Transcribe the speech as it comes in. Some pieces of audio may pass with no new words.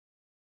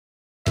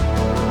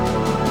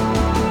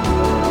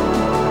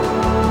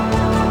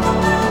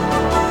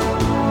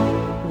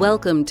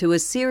Welcome to a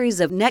series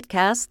of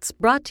netcasts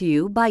brought to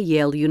you by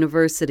Yale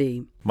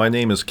University. My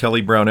name is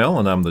Kelly Brownell,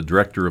 and I'm the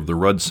director of the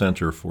Rudd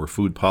Center for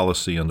Food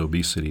Policy and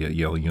Obesity at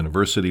Yale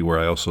University, where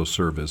I also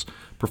serve as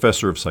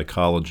professor of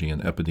psychology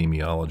and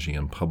epidemiology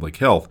and public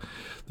health.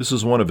 This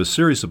is one of a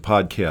series of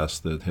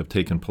podcasts that have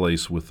taken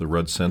place with the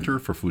Rudd Center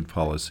for Food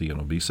Policy and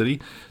Obesity.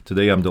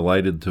 Today I'm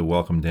delighted to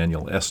welcome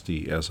Daniel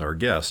Esty as our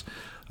guest.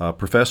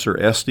 Professor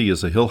Esty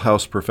is a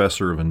Hillhouse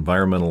Professor of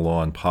Environmental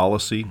Law and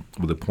Policy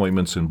with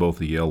appointments in both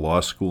the Yale Law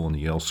School and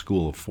the Yale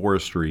School of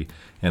Forestry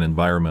and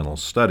Environmental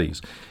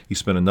Studies. He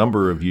spent a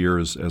number of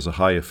years as a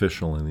high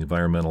official in the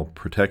Environmental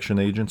Protection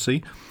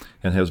Agency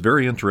and has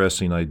very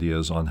interesting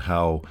ideas on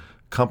how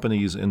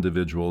companies,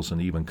 individuals, and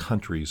even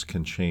countries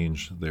can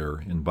change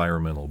their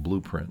environmental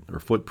blueprint, or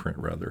footprint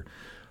rather.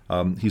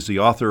 He's the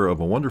author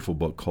of a wonderful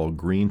book called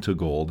Green to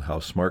Gold,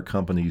 How Smart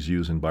Companies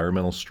Use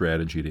Environmental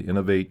Strategy to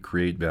Innovate,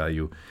 Create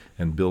Value,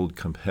 and Build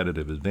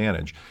Competitive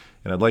Advantage.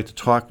 And I'd like to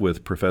talk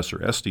with Professor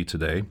Esty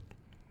today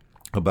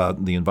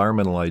about the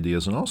environmental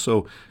ideas and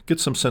also get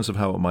some sense of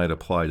how it might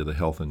apply to the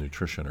health and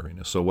nutrition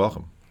arena. So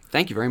welcome.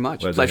 Thank you very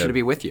much. Pleasure to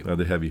be with you. Glad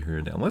to have you here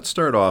now. Let's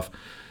start off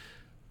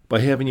by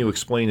having you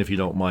explain, if you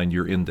don't mind,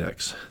 your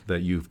index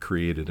that you've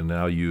created and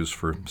now use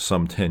for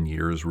some 10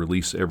 years,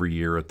 released every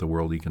year at the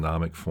World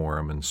Economic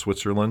Forum in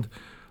Switzerland,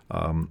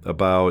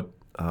 about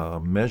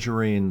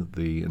measuring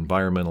the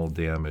environmental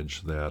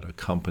damage that a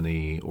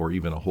company or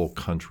even a whole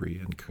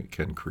country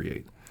can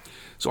create.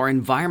 So our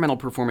Environmental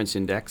Performance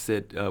Index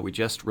that we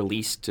just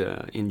released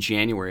in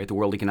January at the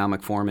World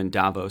Economic Forum in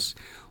Davos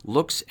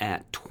looks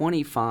at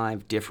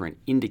 25 different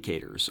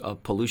indicators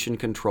of pollution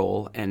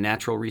control and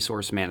natural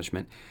resource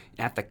management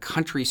at the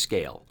country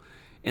scale.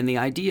 And the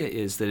idea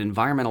is that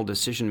environmental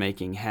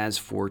decision-making has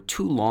for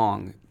too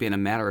long been a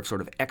matter of sort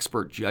of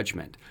expert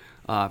judgment,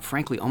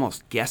 frankly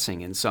almost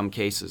guessing in some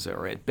cases,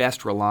 or at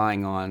best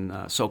relying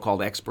on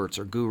so-called experts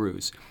or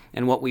gurus.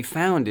 And what we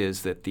found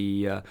is that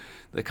the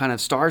kind of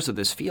stars of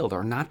this field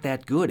are not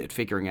that good at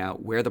figuring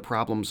out where the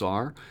problems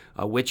are,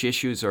 which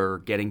issues are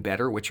getting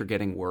better, which are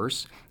getting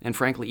worse, and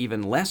frankly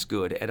even less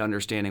good at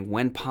understanding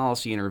when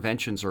policy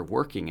interventions are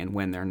working and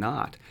when they're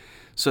not.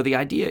 So the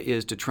idea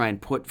is to try and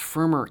put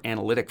firmer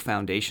analytic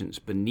foundations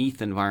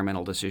beneath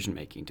environmental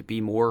decision-making, to be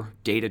more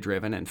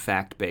data-driven and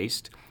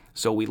fact-based.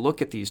 So we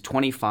look at these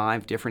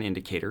 25 different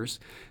indicators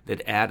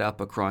that add up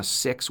across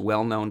 6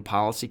 well-known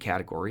policy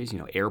categories,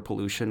 air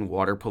pollution,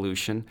 water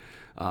pollution,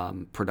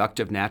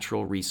 productive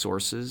natural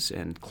resources,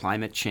 and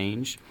climate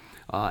change,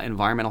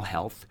 environmental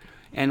health.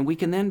 And we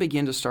can then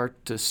begin to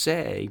start to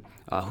say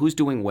who's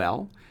doing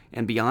well,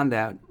 and beyond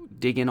that,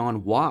 dig in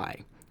on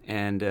why.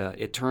 And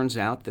it turns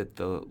out that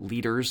the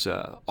leaders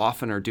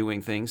often are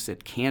doing things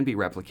that can be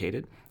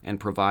replicated and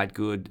provide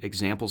good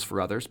examples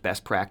for others,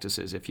 best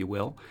practices, if you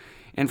will.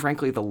 And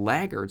frankly, the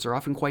laggards are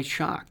often quite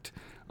shocked.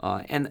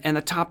 And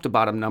the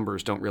top-to-bottom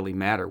numbers don't really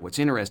matter. What's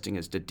interesting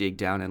is to dig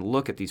down and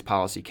look at these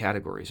policy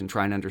categories and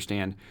try and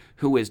understand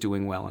who is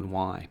doing well and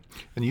why.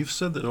 And you've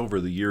said that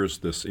over the years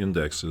this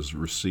index has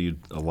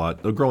received a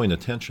lot of growing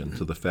attention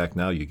to the fact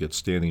now you get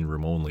standing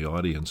room only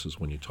audiences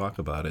when you talk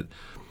about it.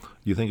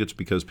 Do you think it's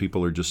because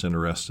people are just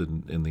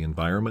interested in the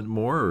environment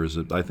more, or is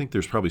it? I think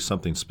there's probably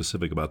something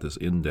specific about this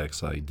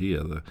index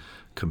idea, the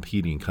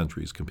competing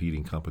countries,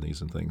 competing companies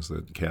and things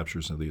that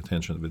captures the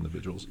attention of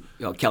individuals.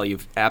 Kelly,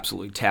 you've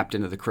absolutely tapped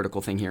into the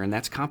critical thing here, and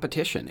that's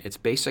competition. It's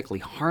basically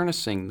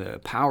harnessing the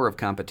power of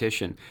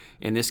competition,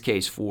 in this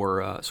case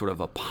for sort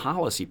of a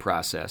policy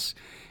process.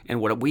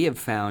 And what we have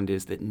found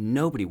is that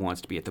nobody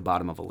wants to be at the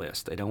bottom of a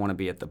list. They don't want to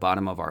be at the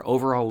bottom of our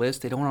overall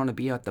list. They don't want to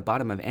be at the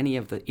bottom of any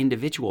of the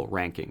individual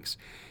rankings.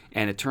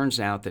 And it turns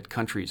out that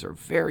countries are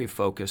very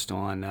focused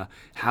on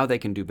how they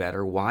can do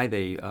better, why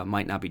they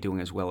might not be doing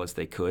as well as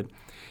they could,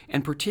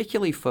 and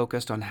particularly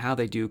focused on how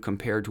they do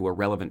compared to a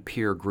relevant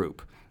peer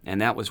group.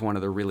 And that was one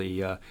of the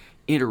really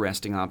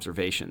interesting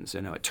observations.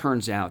 It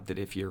turns out that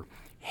if you're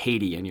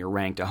Haiti and you're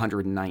ranked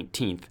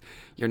 119th,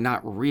 you're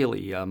not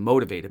really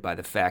motivated by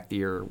the fact that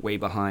you're way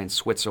behind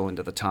Switzerland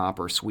at the top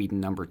or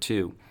Sweden number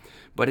 2.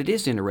 But it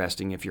is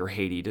interesting if you're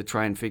Haiti to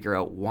try and figure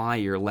out why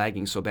you're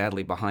lagging so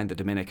badly behind the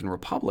Dominican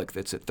Republic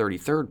that's at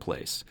 33rd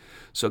place.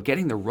 So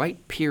getting the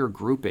right peer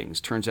groupings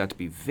turns out to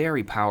be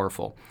very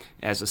powerful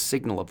as a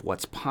signal of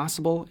what's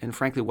possible and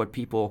frankly what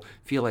people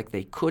feel like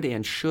they could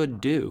and should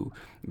do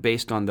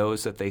based on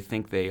those that they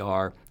think they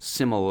are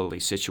similarly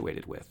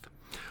situated with.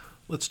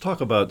 Let's talk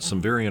about some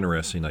very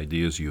interesting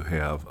ideas you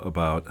have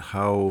about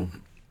how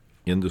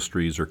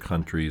industries or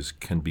countries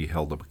can be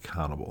held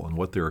accountable and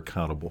what they're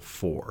accountable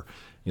for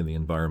in the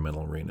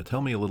environmental arena.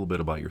 Tell me a little bit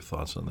about your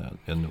thoughts on that,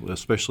 and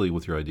especially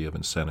with your idea of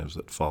incentives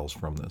that falls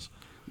from this.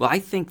 Well, I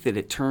think that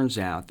it turns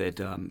out that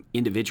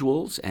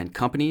individuals and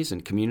companies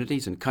and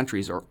communities and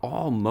countries are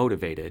all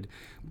motivated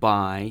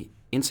by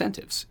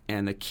incentives.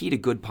 And the key to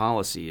good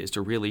policy is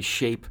to really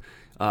shape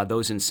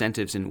those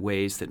incentives in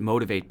ways that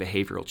motivate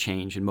behavioral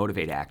change and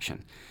motivate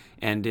action.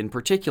 And in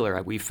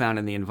particular, we've found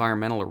in the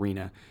environmental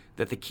arena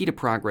that the key to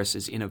progress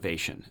is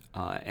innovation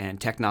and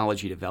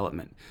technology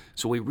development.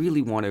 So we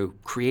really want to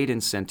create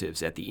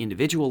incentives at the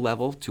individual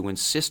level to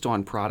insist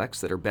on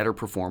products that are better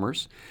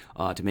performers,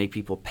 to make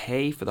people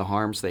pay for the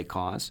harms they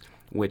cause,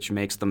 which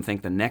makes them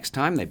think the next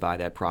time they buy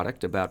that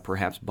product about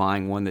perhaps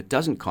buying one that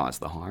doesn't cause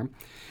the harm.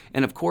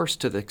 And of course,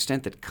 to the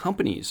extent that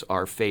companies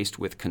are faced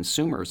with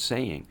consumers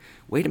saying,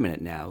 wait a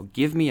minute now,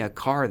 give me a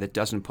car that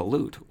doesn't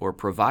pollute or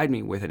provide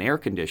me with an air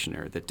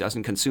conditioner that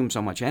doesn't consume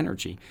so much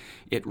energy,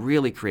 it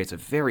really creates a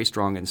very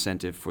strong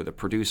incentive for the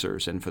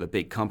producers and for the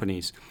big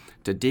companies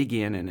to dig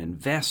in and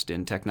invest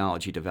in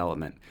technology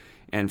development.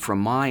 And from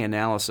my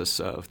analysis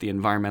of the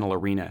environmental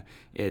arena,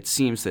 it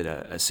seems that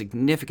a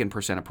significant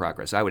percent of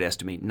progress, I would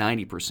estimate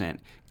 90%,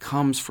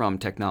 comes from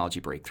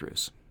technology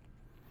breakthroughs.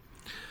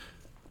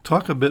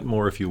 Talk a bit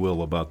more, if you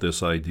will, about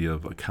this idea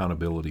of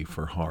accountability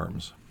for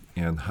harms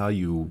and how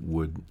you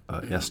would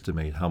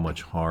estimate how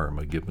much harm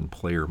a given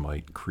player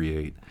might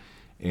create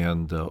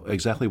and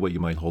exactly what you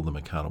might hold them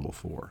accountable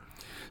for.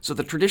 So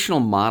the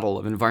traditional model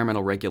of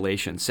environmental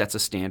regulation sets a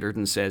standard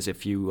and says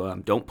if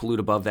you don't pollute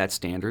above that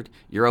standard,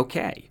 you're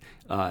okay.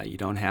 You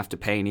don't have to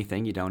pay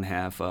anything. You don't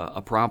have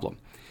a problem.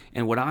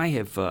 And what I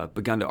have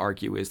begun to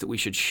argue is that we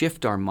should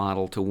shift our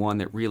model to one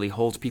that really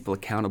holds people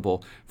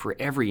accountable for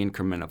every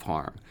increment of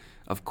harm.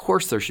 Of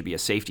course, there should be a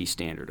safety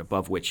standard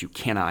above which you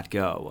cannot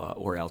go,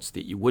 or else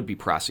that you would be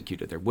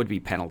prosecuted. There would be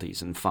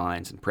penalties and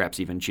fines and perhaps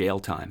even jail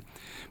time.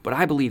 But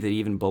I believe that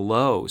even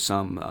below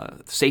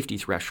some safety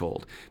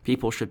threshold,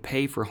 people should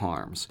pay for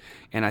harms.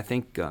 And I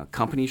think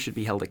companies should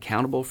be held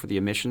accountable for the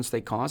emissions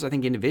they cause. I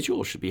think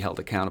individuals should be held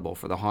accountable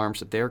for the harms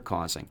that they're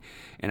causing.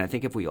 And I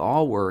think if we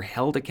all were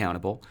held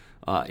accountable,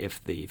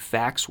 if the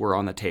facts were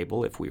on the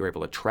table, if we were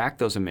able to track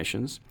those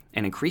emissions,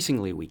 and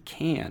increasingly we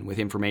can with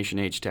information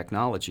age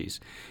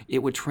technologies, it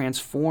would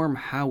transform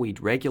how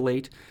we'd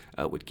regulate,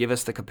 would give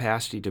us the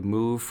capacity to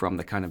move from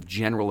the kind of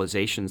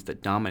generalizations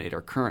that dominate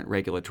our current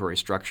regulatory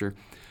structure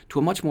to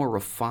a much more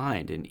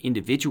refined and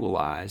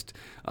individualized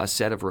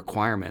set of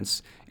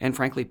requirements and,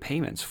 frankly,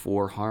 payments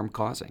for harm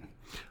causing.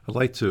 I'd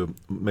like to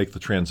make the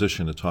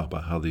transition to talk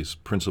about how these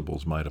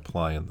principles might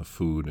apply in the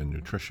food and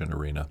nutrition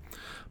arena.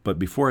 But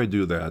before I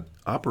do that,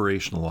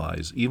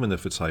 operationalize, even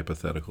if it's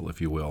hypothetical,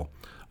 if you will,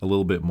 a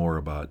little bit more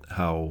about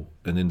how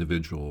an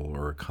individual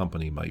or a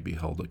company might be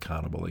held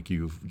accountable. Like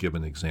you've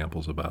given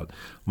examples about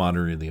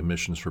monitoring the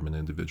emissions from an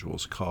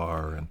individual's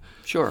car and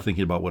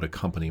thinking about what a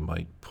company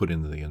might put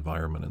into the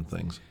environment and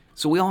things.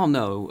 So we all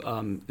know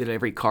that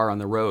every car on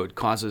the road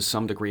causes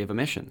some degree of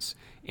emissions.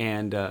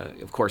 And,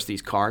 of course,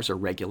 these cars are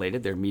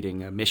regulated. They're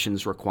meeting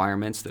emissions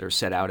requirements that are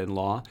set out in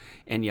law,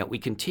 and yet we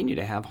continue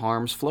to have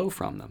harms flow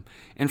from them.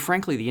 And,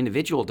 frankly, the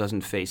individual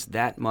doesn't face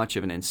that much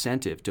of an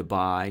incentive to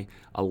buy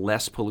a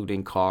less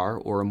polluting car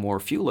or a more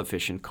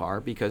fuel-efficient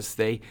car because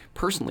they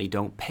personally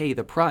don't pay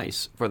the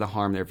price for the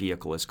harm their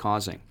vehicle is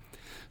causing.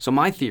 So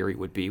my theory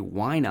would be,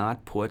 why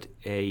not put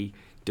a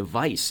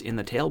device in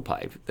the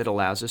tailpipe that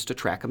allows us to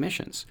track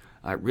emissions?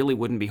 It really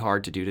wouldn't be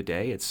hard to do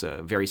today. It's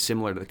very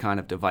similar to the kind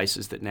of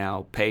devices that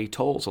now pay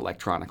tolls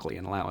electronically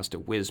and allow us to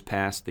whiz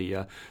past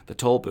the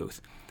toll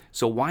booth.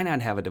 So why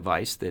not have a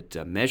device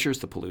that measures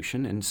the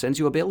pollution and sends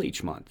you a bill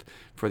each month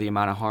for the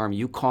amount of harm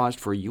you caused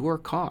for your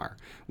car?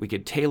 We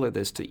could tailor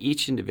this to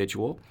each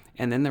individual,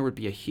 and then there would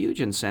be a huge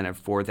incentive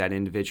for that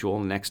individual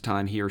next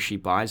time he or she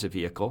buys a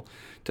vehicle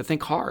to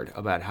think hard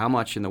about how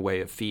much in the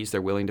way of fees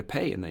they're willing to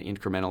pay in the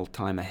incremental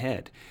time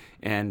ahead.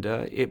 And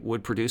it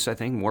would produce, I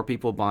think, more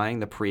people buying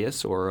the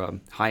Prius or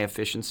high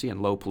efficiency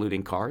and low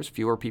polluting cars,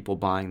 fewer people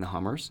buying the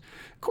Hummers.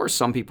 Of course,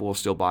 some people will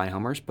still buy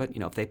Hummers, but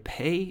if they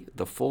pay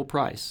the full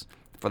price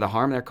for the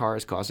harm their car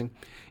is causing,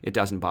 it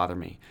doesn't bother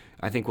me.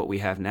 I think what we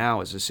have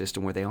now is a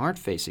system where they aren't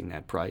facing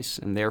that price,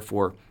 and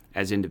therefore,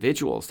 as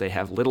individuals, they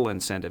have little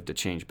incentive to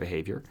change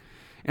behavior.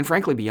 And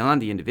frankly,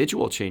 beyond the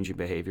individual changing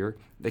behavior,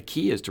 the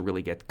key is to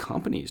really get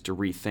companies to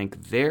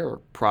rethink their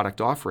product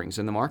offerings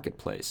in the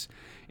marketplace.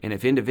 And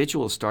if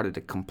individuals started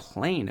to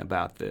complain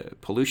about the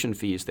pollution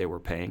fees they were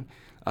paying,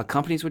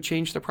 companies would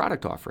change their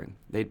product offering.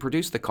 They'd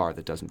produce the car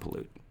that doesn't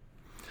pollute.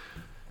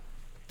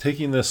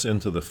 Taking this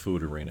into the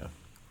food arena,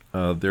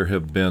 there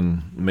have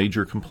been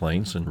major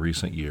complaints in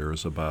recent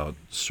years about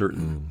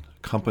certain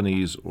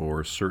companies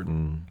or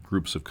certain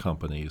groups of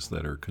companies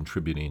that are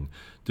contributing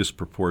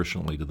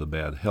disproportionately to the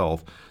bad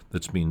health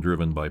that's being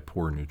driven by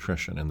poor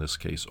nutrition, in this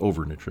case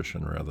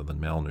overnutrition rather than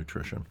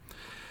malnutrition.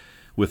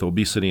 With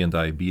obesity and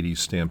diabetes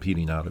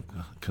stampeding out of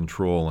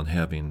control and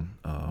having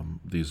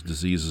these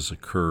diseases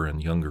occur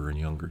in younger and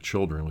younger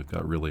children, we've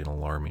got really an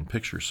alarming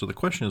picture. So the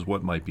question is,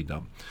 what might be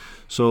done?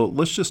 So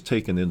let's just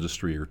take an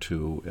industry or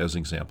two as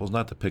examples,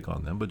 not to pick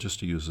on them, but just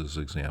to use as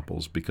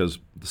examples, because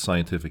the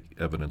scientific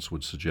evidence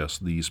would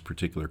suggest these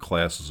particular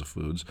classes of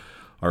foods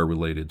are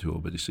related to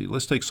obesity.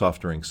 Let's take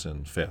soft drinks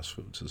and fast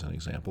foods as an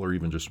example, or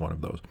even just one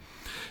of those.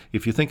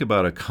 If you think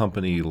about a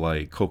company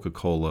like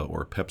Coca-Cola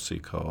or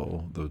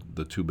PepsiCo,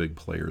 the two big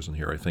players in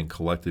here, I think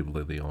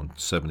collectively they own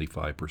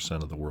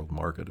 75% of the world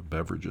market of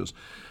beverages.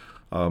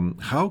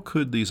 How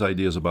could these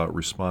ideas about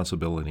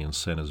responsibility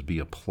incentives be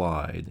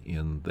applied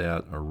in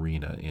that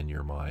arena, in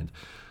your mind,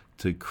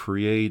 to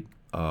create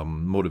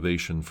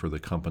motivation for the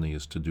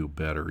companies to do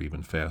better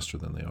even faster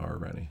than they are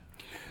already?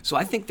 So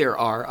I think there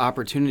are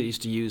opportunities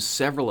to use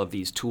several of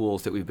these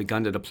tools that we've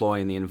begun to deploy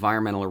in the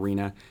environmental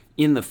arena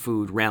in the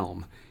food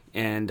realm.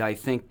 And I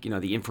think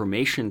the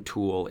information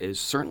tool is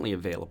certainly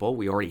available.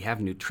 We already have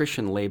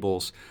nutrition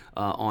labels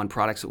on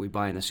products that we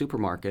buy in the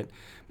supermarket.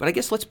 But I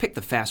guess let's pick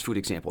the fast food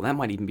example. That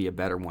might even be a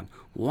better one.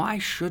 Why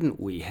shouldn't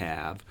we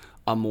have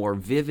a more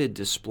vivid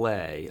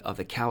display of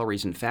the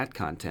calories and fat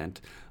content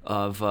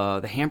of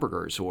the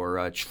hamburgers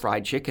or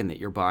fried chicken that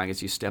you're buying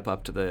as you step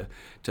up to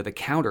the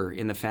counter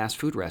in the fast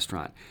food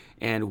restaurant?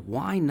 And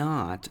why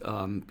not,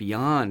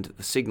 beyond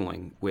the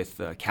signaling with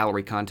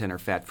calorie content or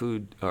fat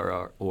food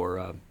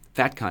or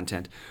fat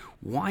content,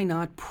 why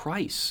not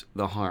price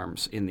the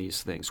harms in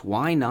these things?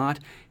 Why not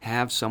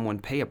have someone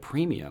pay a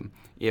premium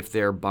if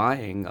they're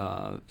buying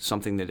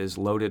something that is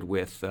loaded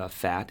with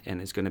fat and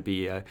is going to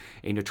be a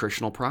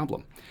nutritional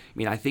problem? I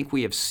mean, I think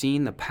we have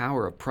seen the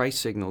power of price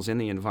signals in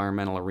the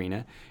environmental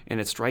arena,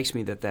 and it strikes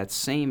me that that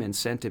same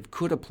incentive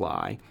could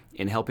apply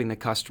in helping the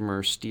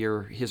customer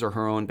steer his or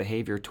her own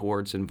behavior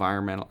towards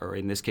environmental, or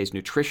in this case,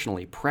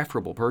 nutritionally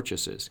preferable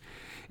purchases.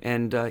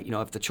 And,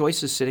 if the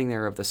choice is sitting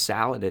there of the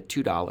salad at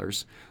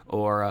 $2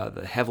 or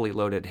the heavily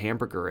loaded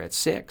hamburger at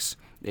 $6,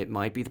 it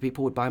might be the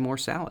people would buy more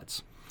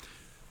salads.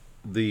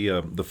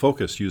 The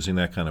focus using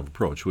that kind of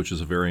approach, which is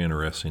a very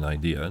interesting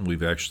idea, and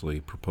we've actually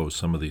proposed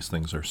some of these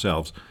things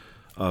ourselves,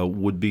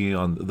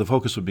 the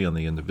focus would be on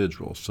the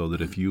individual, so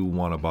that if you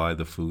want to buy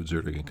the foods that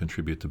are going to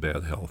contribute to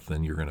bad health,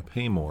 then you're going to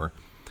pay more.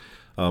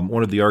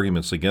 One of the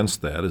arguments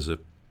against that is that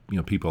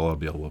people ought to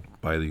be able to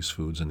buy these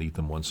foods and eat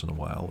them once in a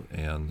while,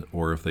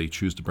 or if they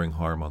choose to bring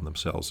harm on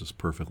themselves, it's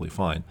perfectly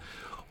fine.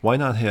 Why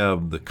not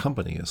have the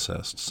company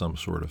assessed some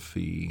sort of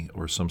fee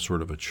or some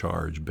sort of a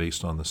charge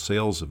based on the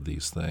sales of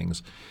these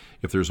things?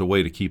 If there's a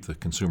way to keep the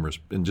consumers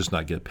and just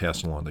not get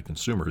passed along to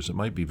consumers, it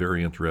might be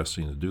very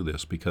interesting to do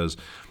this, because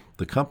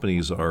the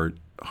companies are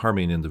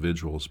harming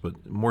individuals,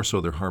 but more so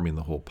they're harming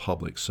the whole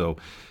public. So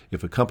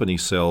if a company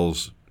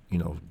sells,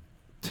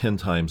 10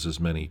 times as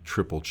many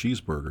triple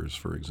cheeseburgers,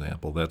 for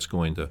example, that's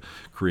going to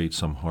create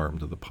some harm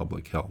to the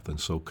public health. And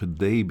so could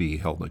they be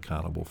held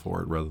accountable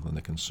for it rather than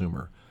the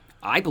consumer?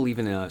 I believe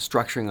in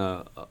structuring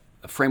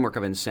a framework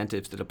of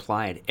incentives that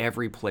apply at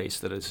every place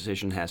that a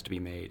decision has to be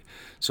made.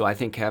 So I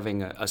think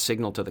having a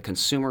signal to the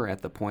consumer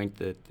at the point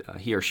that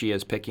he or she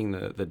is picking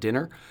the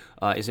dinner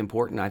is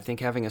important. I think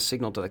having a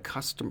signal to the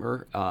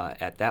customer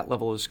at that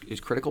level is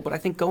critical. But I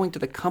think going to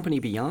the company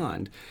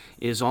beyond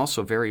is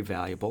also very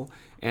valuable.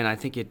 And I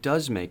think it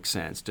does make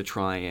sense to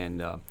try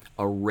and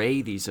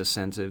array these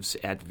incentives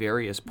at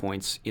various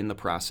points in the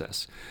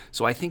process.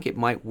 So I think it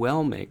might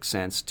well make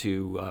sense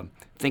to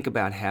think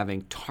about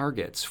having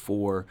targets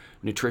for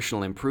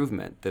nutritional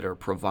improvement that are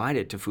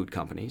provided to food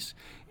companies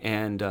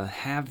and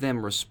have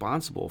them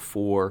responsible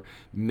for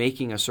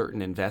making a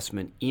certain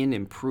investment in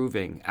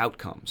improving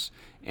outcomes.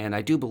 And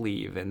I do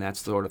believe, and that's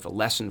sort of the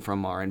lesson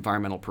from our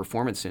environmental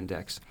performance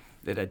index,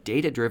 that a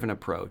data-driven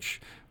approach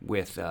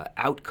with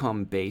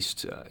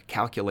outcome-based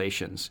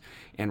calculations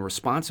and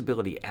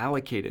responsibility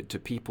allocated to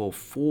people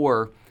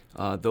for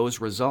those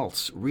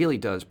results really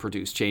does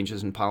produce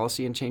changes in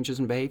policy and changes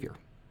in behavior.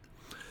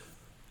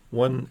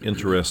 One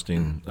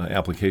interesting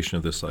application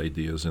of this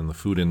idea is in the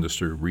food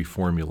industry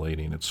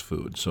reformulating its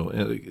food. So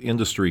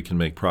industry can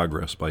make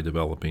progress by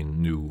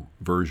developing new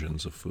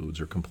versions of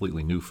foods or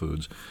completely new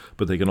foods,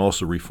 but they can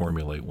also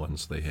reformulate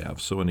ones they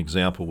have. So an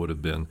example would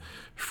have been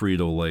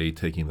Frito-Lay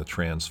taking the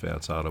trans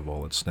fats out of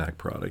all its snack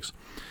products.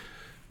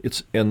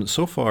 And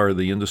so far,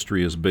 the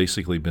industry has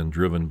basically been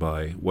driven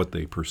by what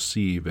they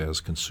perceive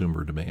as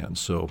consumer demand.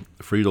 So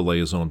Frito-Lay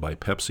is owned by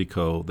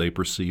PepsiCo. They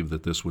perceive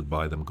that this would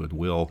buy them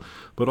goodwill,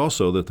 but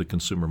also that the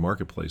consumer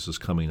marketplace is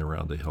coming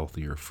around to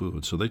healthier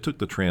food. So they took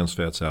the trans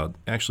fats out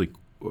actually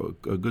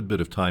a good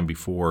bit of time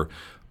before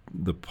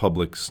the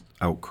public's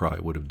outcry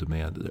would have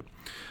demanded it.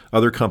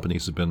 Other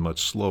companies have been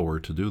much slower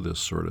to do this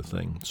sort of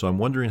thing. So I'm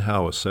wondering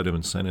how a set of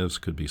incentives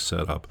could be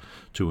set up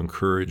to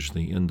encourage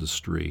the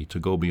industry to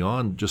go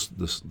beyond just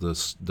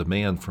this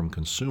demand from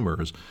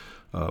consumers,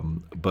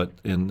 but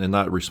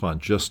not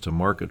respond just to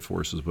market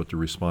forces, but to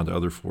respond to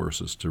other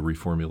forces to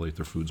reformulate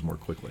their foods more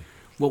quickly.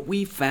 What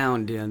we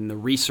found in the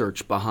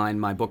research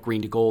behind my book,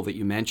 Green to Gold, that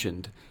you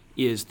mentioned,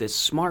 is that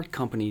smart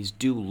companies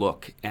do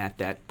look at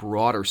that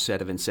broader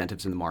set of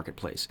incentives in the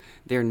marketplace.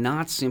 They're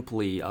not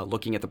simply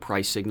looking at the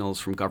price signals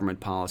from government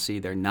policy.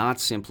 They're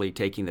not simply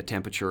taking the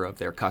temperature of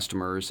their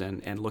customers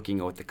and looking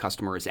at what the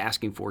customer is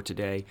asking for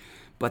today,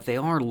 but they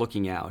are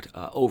looking out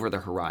over the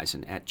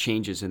horizon at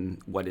changes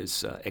in what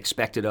is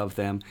expected of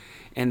them,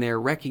 and they're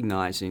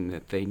recognizing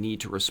that they need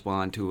to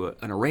respond to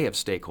an array of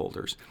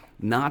stakeholders,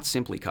 not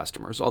simply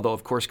customers, although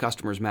of course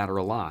customers matter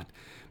a lot.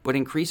 But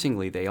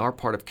increasingly, they are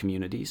part of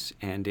communities,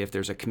 and if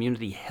there's a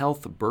community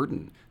health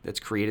burden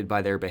that's created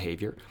by their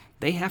behavior,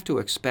 they have to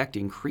expect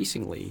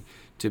increasingly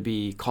to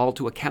be called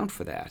to account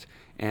for that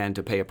and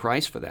to pay a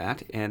price for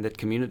that, and that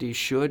communities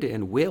should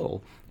and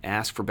will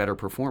ask for better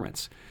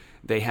performance.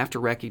 They have to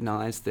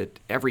recognize that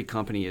every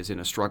company is in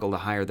a struggle to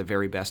hire the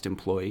very best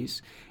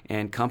employees,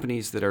 and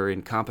companies that are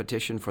in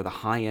competition for the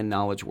high-end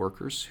knowledge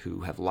workers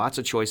who have lots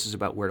of choices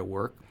about where to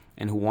work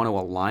and who want to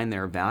align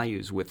their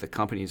values with the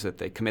companies that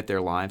they commit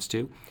their lives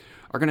to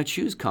are going to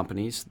choose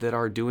companies that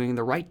are doing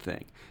the right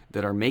thing,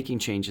 that are making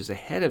changes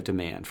ahead of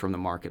demand from the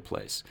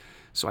marketplace.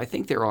 So I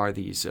think there are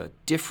these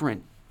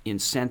different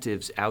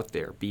incentives out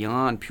there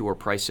beyond pure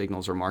price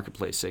signals or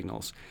marketplace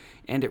signals.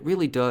 And it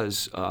really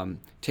does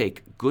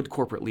take good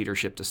corporate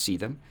leadership to see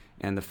them.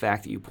 And the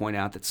fact that you point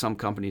out that some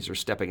companies are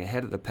stepping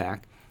ahead of the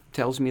pack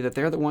tells me that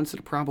they're the ones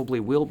that probably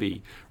will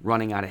be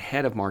running out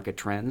ahead of market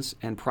trends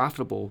and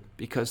profitable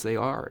because they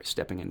are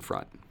stepping in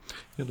front.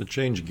 To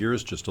change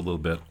gears just a little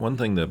bit, one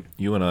thing that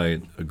you and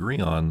I agree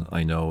on,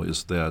 I know,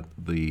 is that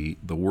the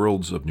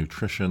worlds of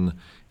nutrition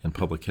and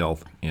public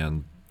health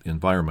and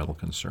environmental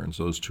concerns,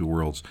 those two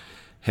worlds,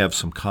 have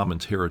some common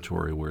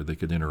territory where they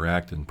could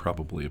interact in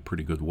probably a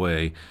pretty good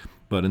way.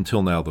 But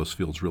until now, those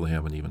fields really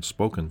haven't even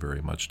spoken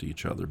very much to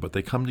each other. But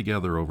they come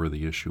together over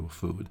the issue of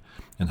food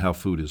and how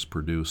food is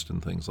produced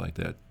and things like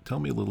that.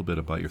 Tell me a little bit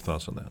about your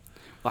thoughts on that.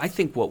 Well, I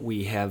think what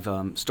we have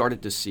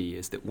started to see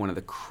is that one of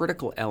the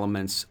critical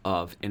elements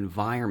of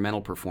environmental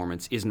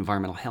performance is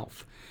environmental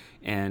health.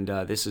 And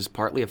this is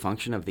partly a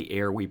function of the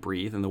air we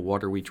breathe and the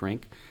water we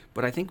drink.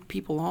 But I think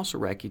people also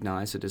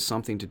recognize it has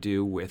something to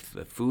do with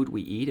the food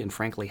we eat and,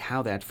 frankly,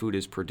 how that food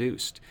is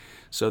produced.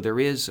 So there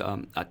is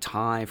a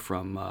tie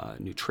from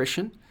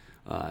nutrition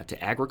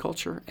to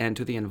agriculture and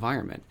to the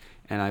environment.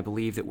 And I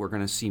believe that we're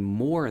going to see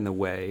more in the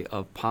way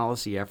of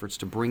policy efforts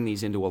to bring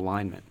these into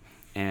alignment.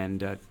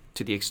 And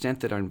to the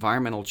extent that our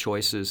environmental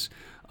choices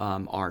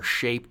are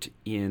shaped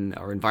in,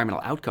 our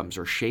environmental outcomes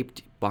are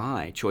shaped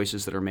by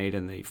choices that are made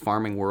in the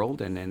farming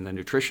world and in the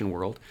nutrition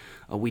world,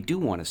 we do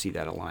want to see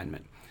that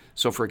alignment.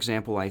 So, for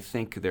example, I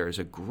think there's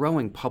a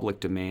growing public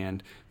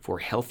demand for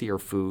healthier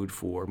food,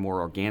 for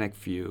more organic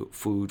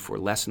food, for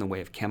less in the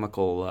way of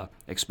chemical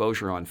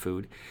exposure on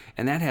food,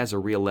 and that has a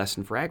real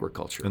lesson for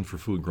agriculture. And for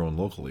food grown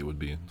locally would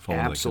be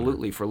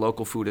absolutely for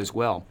local food as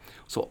well.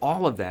 So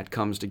all of that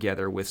comes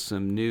together with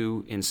some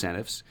new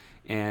incentives,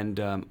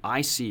 and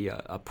I see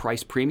a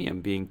price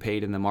premium being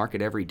paid in the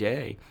market every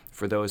day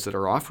for those that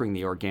are offering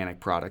the organic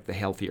product, the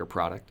healthier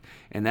product,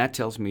 and that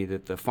tells me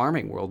that the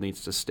farming world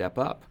needs to step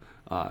up.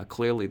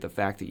 Clearly, the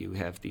fact that you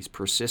have these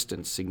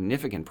persistent,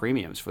 significant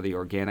premiums for the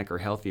organic or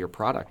healthier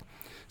product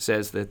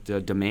says that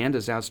demand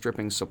is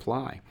outstripping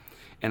supply.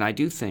 And I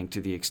do think,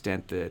 to the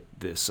extent that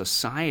the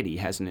society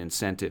has an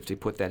incentive to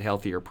put that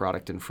healthier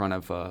product in front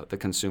of the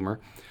consumer,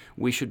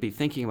 we should be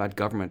thinking about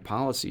government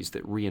policies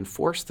that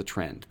reinforce the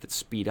trend, that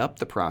speed up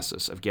the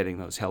process of getting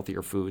those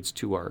healthier foods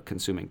to our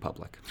consuming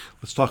public.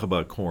 Let's talk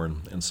about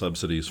corn and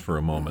subsidies for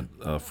a moment.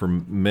 For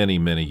many,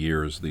 many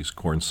years, these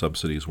corn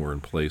subsidies were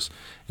in place,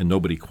 and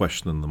nobody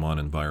questioned them on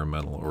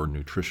environmental or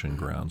nutrition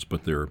grounds,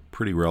 but they're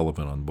pretty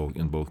relevant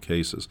in both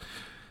cases.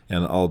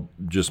 And I'll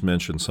just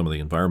mention some of the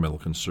environmental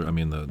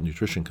the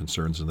nutrition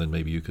concerns, and then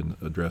maybe you can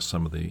address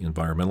some of the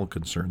environmental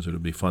concerns. It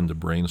would be fun to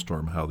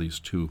brainstorm how these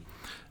two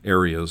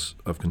areas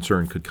of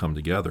concern could come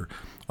together.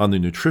 On the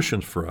nutrition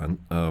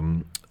front,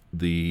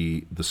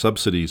 the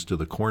subsidies to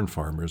the corn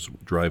farmers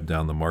drive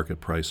down the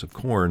market price of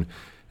corn.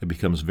 It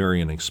becomes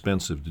very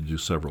inexpensive to do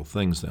several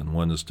things then.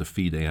 One is to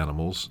feed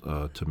animals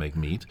to make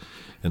meat.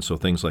 And so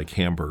things like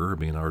hamburger are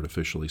being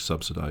artificially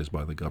subsidized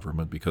by the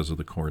government because of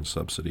the corn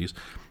subsidies.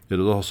 It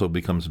also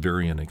becomes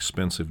very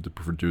inexpensive to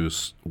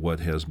produce what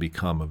has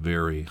become a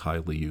very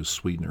highly used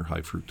sweetener,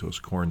 high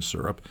fructose corn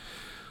syrup.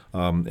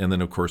 And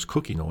then, of course,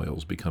 cooking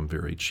oils become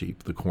very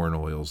cheap. The corn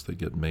oils that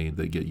get made,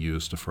 they get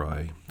used to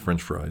fry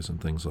French fries and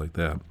things like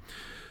that.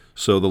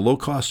 So the low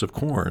cost of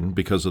corn,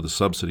 because of the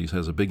subsidies,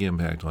 has a big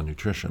impact on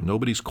nutrition.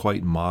 Nobody's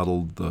quite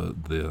modeled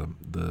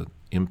the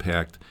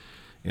impact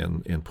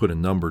and put a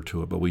number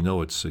to it, but we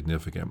know it's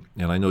significant.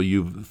 And I know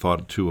you've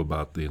thought, too,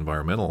 about the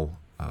environmental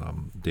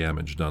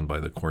damage done by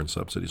the corn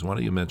subsidies. Why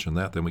don't you mention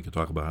that? Then we can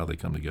talk about how they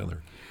come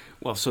together.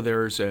 Well, so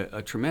there's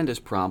a tremendous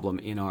problem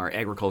in our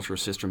agricultural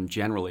system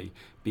generally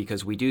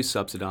because we do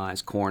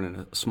subsidize corn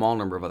and a small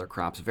number of other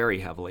crops very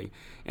heavily,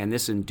 and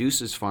this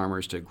induces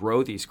farmers to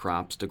grow these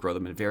crops, to grow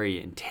them in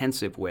very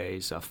intensive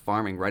ways,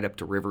 farming right up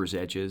to rivers'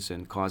 edges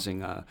and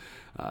causing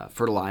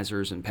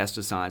fertilizers and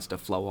pesticides to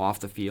flow off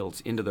the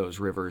fields into those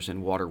rivers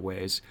and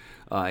waterways.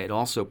 It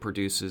also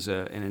produces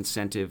an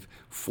incentive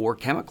for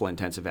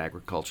chemical-intensive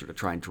agriculture to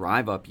try and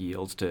drive up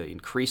yields, to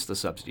increase the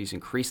subsidies,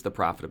 increase the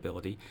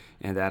profitability,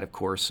 and that, of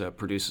course,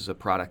 produces a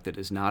product that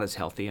is not as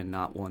healthy and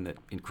not one that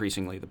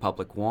increasingly the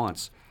public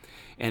wants.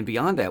 And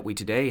beyond that, we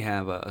today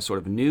have a sort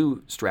of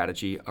new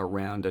strategy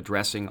around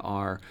addressing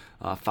our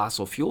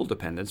fossil fuel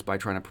dependence by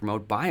trying to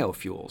promote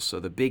biofuels. So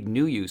the big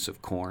new use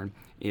of corn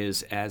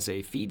is as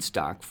a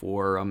feedstock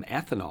for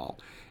ethanol.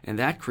 And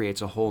that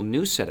creates a whole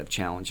new set of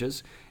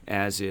challenges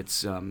as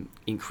it's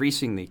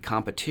increasing the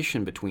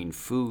competition between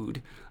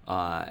food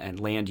and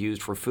land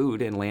used for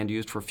food and land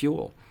used for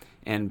fuel.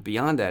 And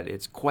beyond that,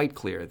 it's quite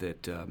clear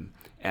that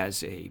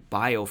as a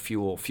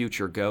biofuel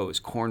future goes,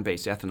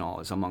 corn-based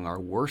ethanol is among our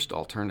worst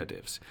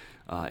alternatives.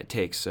 It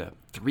takes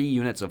 3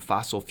 units of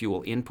fossil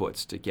fuel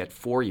inputs to get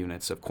 4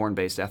 units of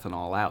corn-based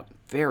ethanol out.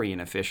 Very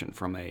inefficient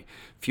from a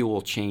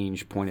fuel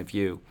change point of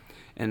view.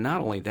 And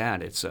not only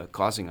that, it's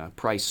causing a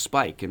price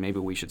spike, and maybe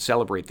we should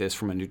celebrate this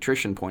from a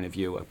nutrition point of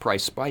view, a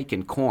price spike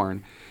in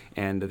corn,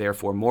 and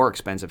therefore more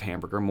expensive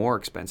hamburger, more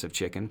expensive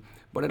chicken,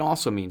 but it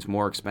also means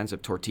more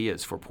expensive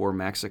tortillas for poor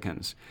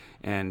Mexicans.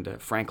 And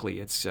frankly,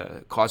 it's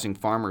causing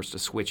farmers to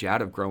switch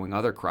out of growing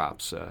other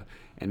crops.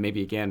 And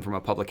maybe again, from a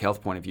public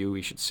health point of view,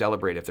 we should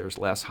celebrate if there's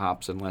less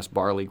hops and less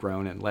barley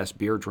grown and less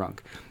beer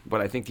drunk.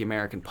 But I think the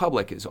American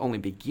public is only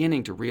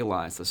beginning to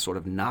realize the sort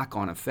of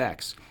knock-on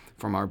effects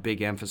from our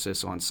big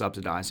emphasis on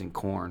subsidizing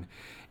corn.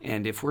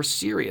 And if we're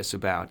serious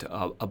about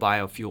a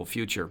biofuel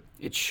future,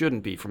 it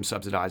shouldn't be from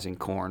subsidizing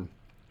corn.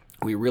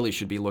 We really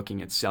should be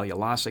looking at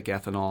cellulosic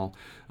ethanol,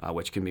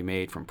 which can be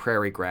made from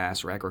prairie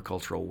grass or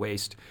agricultural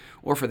waste,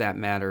 or for that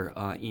matter,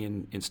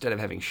 instead of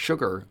having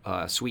sugar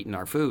sweeten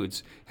our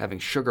foods, having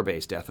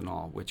sugar-based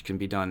ethanol, which can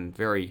be done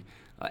very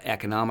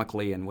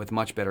economically and with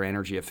much better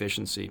energy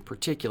efficiency,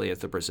 particularly as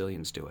the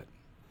Brazilians do it.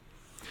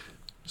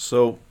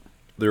 So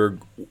there are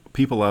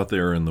people out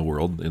there in the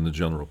world, in the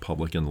general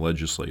public, and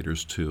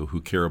legislators too,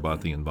 who care about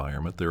the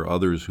environment. There are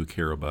others who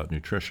care about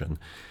nutrition.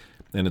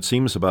 And it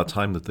seems about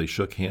time that they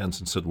shook hands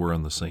and said we're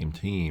on the same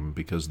team,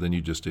 because then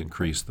you just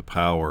increase the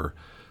power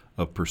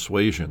of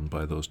persuasion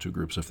by those two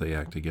groups if they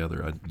act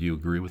together. Do you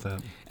agree with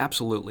that?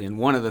 Absolutely. And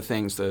one of the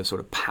things, the sort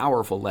of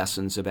powerful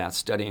lessons about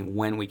studying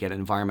when we get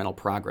environmental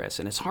progress,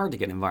 and it's hard to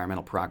get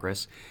environmental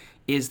progress,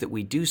 is that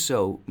we do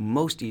so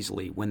most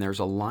easily when there's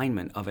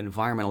alignment of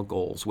environmental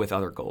goals with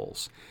other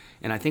goals.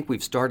 And I think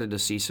we've started to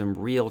see some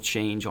real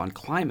change on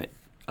climate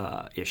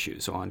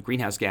issues, on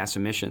greenhouse gas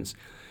emissions,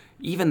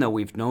 even though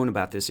we've known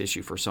about this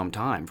issue for some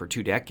time, for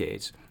 2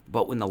 decades.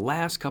 But in the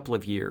last couple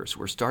of years,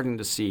 we're starting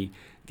to see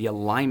the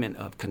alignment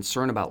of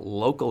concern about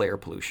local air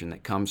pollution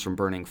that comes from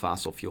burning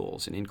fossil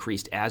fuels and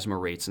increased asthma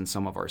rates in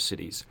some of our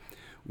cities,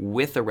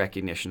 with the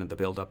recognition of the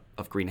buildup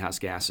of greenhouse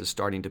gases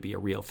starting to be a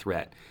real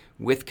threat,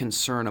 with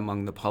concern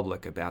among the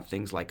public about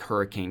things like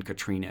Hurricane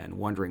Katrina and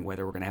wondering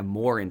whether we're going to have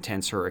more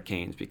intense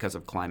hurricanes because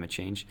of climate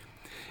change.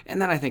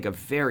 And then I think a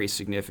very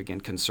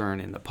significant concern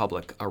in the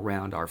public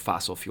around our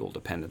fossil fuel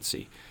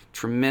dependency.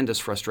 Tremendous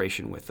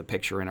frustration with the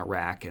picture in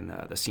Iraq and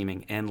the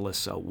seeming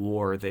endless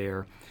war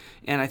there.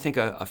 And I think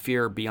a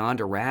fear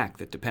beyond Iraq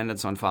that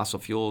dependence on fossil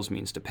fuels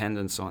means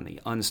dependence on the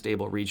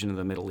unstable region of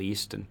the Middle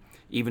East. And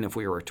even if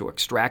we were to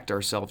extract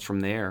ourselves from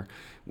there,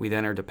 we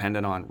then are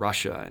dependent on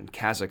Russia and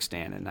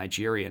Kazakhstan and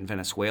Nigeria and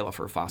Venezuela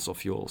for fossil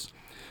fuels.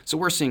 So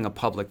we're seeing a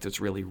public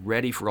that's really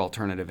ready for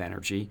alternative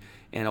energy,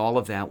 and all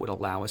of that would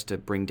allow us to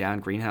bring down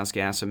greenhouse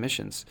gas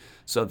emissions.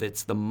 So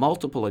that's the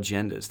multiple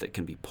agendas that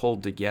can be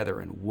pulled together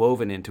and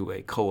woven into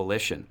a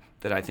coalition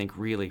that I think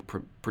really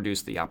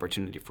produce the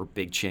opportunity for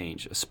big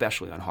change,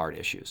 especially on hard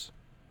issues.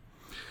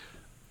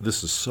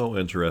 This is so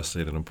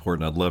interesting and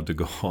important. I'd love to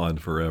go on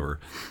forever.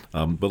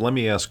 But let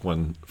me ask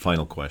one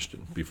final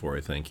question before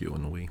I thank you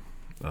and we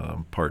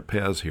part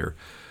paths here.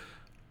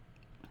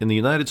 In the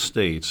United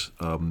States,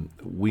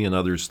 we and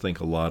others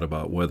think a lot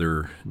about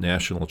whether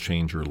national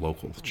change or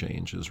local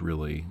change is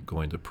really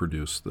going to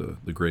produce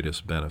the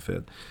greatest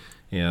benefit.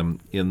 And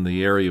in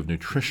the area of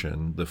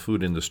nutrition, the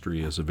food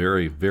industry is a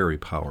very, very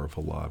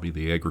powerful lobby,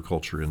 the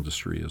agriculture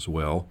industry as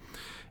well.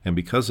 And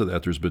because of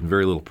that, there's been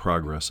very little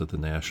progress at the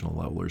national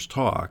level. There's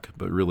talk,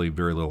 but really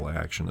very little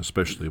action,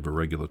 especially of a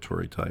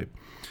regulatory type.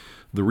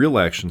 The real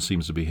action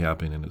seems to be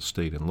happening at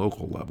state and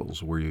local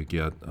levels, where you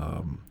get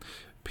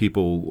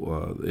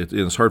people,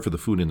 it's hard for the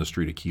food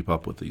industry to keep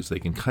up with these. They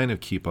can kind of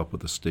keep up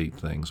with the state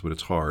things, but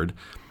it's hard.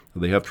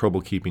 They have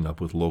trouble keeping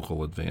up with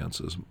local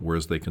advances,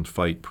 whereas they can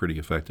fight pretty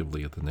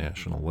effectively at the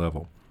national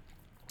level.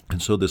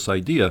 And so this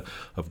idea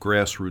of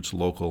grassroots,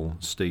 local,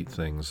 state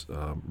things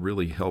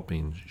really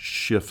helping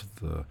shift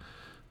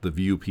the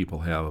view people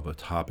have of a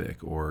topic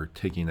or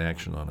taking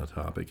action on a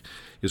topic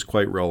is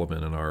quite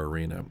relevant in our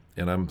arena.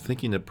 And I'm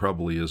thinking it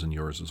probably is in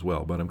yours as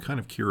well, but I'm kind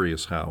of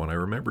curious how. And I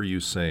remember you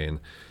saying,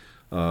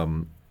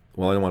 well,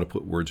 I don't want to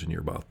put words in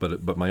your mouth,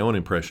 but my own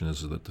impression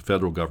is that the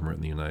federal government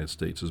in the United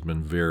States has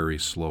been very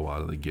slow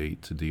out of the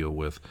gate to deal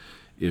with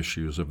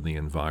issues of the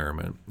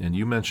environment. And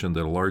you mentioned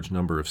that a large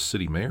number of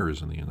city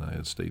mayors in the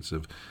United States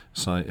have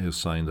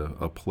signed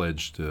a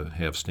pledge to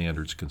have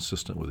standards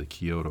consistent with the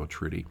Kyoto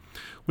Treaty.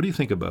 What do you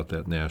think about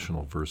that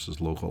national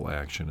versus local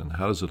action, and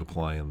how does it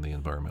apply in the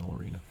environmental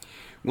arena?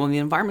 Well, in the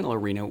environmental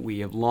arena, we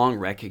have long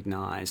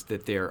recognized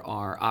that there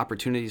are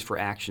opportunities for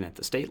action at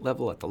the state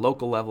level, at the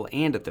local level,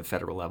 and at the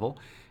federal level,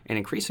 and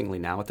increasingly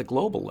now at the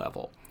global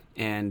level.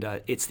 And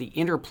it's the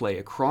interplay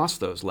across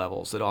those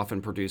levels that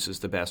often produces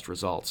the best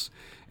results.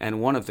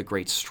 And one of the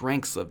great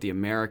strengths of the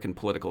American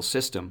political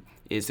system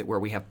is that where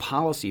we have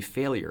policy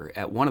failure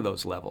at one of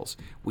those levels,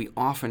 we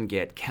often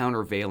get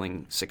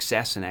countervailing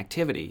success and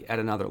activity at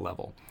another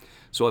level.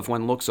 So if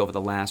one looks over the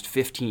last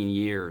 15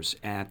 years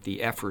at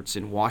the efforts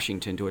in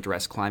Washington to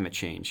address climate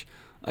change,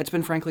 It's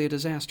been frankly a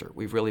disaster.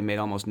 We've really made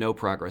almost no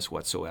progress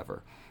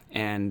whatsoever.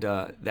 And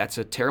that's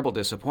a terrible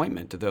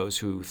disappointment to those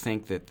who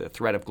think that the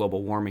threat of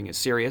global warming is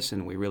serious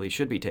and we really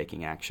should be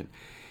taking action.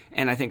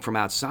 And I think from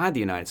outside the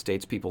United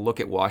States, people look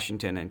at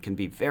Washington and can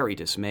be very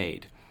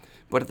dismayed.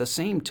 But at the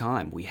same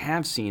time, we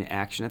have seen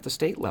action at the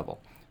state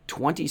level.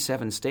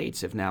 27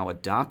 states have now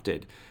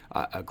adopted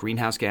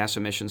greenhouse gas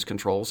emissions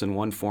controls in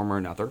one form or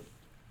another,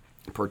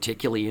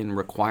 particularly in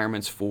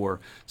requirements for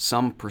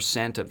some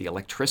percent of the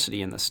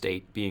electricity in the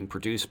state being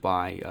produced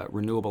by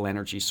renewable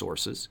energy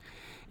sources.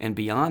 And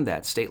beyond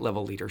that,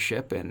 state-level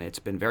leadership, and it's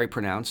been very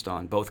pronounced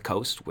on both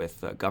coasts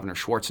with Governor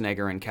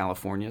Schwarzenegger in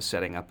California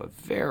setting up a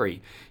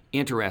very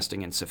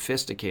interesting and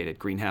sophisticated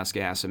greenhouse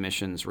gas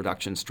emissions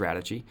reduction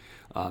strategy,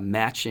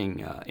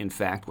 matching, in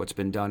fact, what's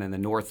been done in the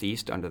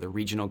Northeast under the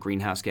Regional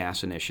Greenhouse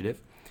Gas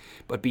Initiative.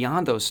 But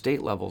beyond those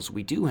state levels,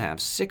 we do have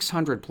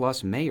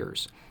 600-plus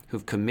mayors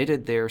who've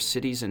committed their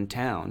cities and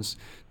towns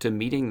to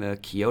meeting the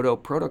Kyoto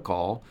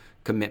Protocol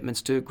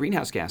commitments to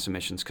greenhouse gas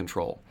emissions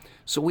control.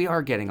 So we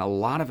are getting a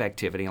lot of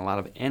activity and a lot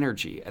of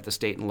energy at the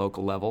state and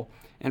local level,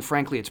 and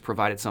frankly, it's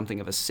provided something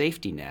of a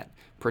safety net,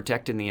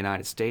 protecting the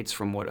United States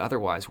from what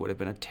otherwise would have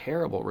been a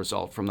terrible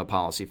result from the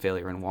policy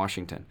failure in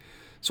Washington.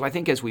 So I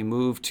think as we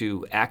move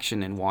to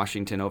action in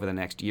Washington over the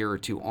next year or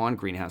two on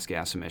greenhouse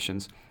gas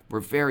emissions, we're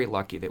very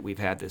lucky that we've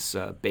had this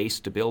base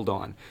to build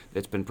on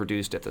that's been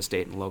produced at the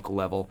state and local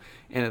level,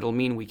 and it'll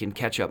mean we can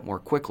catch up more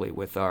quickly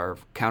with our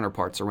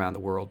counterparts around the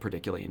world,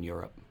 particularly in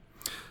Europe.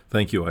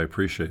 Thank you. I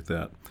appreciate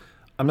that.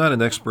 I'm not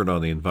an expert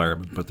on the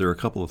environment, but there are a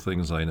couple of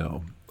things I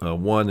know.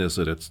 One is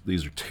that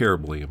these are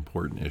terribly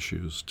important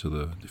issues to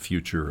the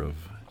future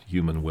of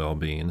human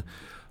well-being.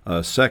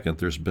 Second,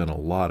 there's been a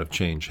lot of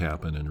change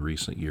happen in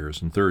recent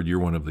years. And third, you're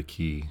one of the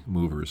key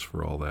movers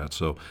for all that.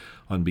 So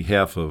on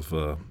behalf of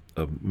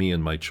me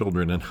and my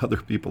children and other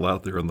people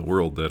out there in the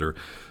world that are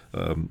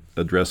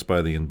addressed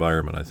by the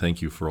environment, I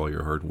thank you for all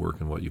your hard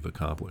work and what you've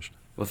accomplished.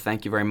 Well,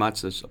 thank you very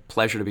much. It's a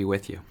pleasure to be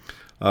with you.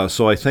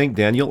 So I thank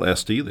Daniel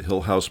Estey, the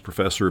Hill House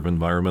Professor of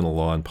Environmental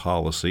Law and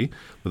Policy,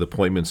 with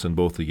appointments in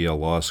both the Yale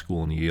Law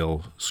School and the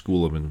Yale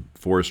School of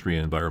Forestry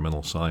and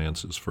Environmental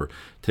Sciences, for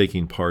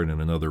taking part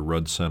in another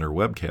Rudd Center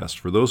webcast.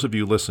 For those of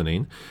you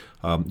listening,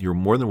 you're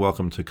more than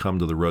welcome to come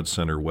to the Rudd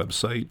Center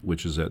website,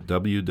 which is at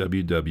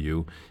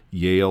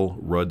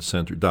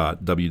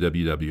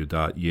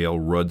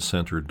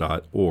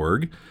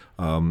www.yaleruddcenter.org.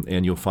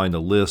 And you'll find a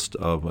list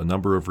of a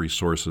number of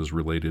resources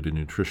related to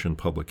nutrition,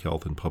 public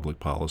health, and public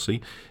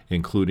policy,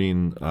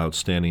 including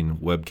outstanding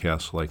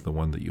webcasts like the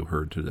one that you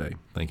heard today.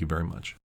 Thank you very much.